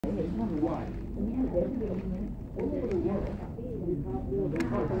See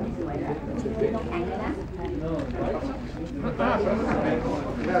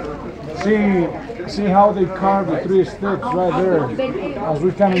how they carve the 3 steps right there as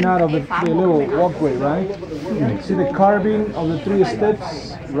we're coming out of the little walkway, right? See the carving of the 3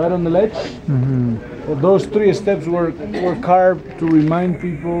 steps right on the ledge? Well, those 3 steps were carved to remind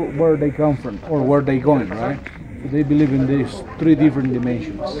people where they come from or where they're going, right? They believe in these 3 different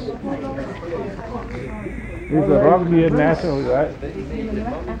dimensions. Is the rock here naturally, right?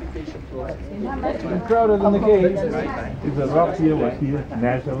 I'm prouder than the cave. Is the rock here was here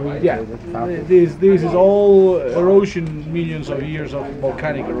naturally? Yeah, this is all erosion, millions of years of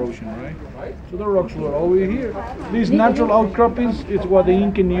volcanic erosion, right? So the rocks were over here. These natural outcroppings is what the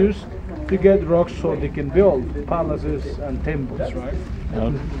Incan used to get rocks so they can build palaces and temples, right?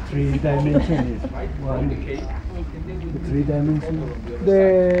 3 dimensions is one. The 3 dimensions.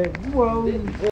 Well,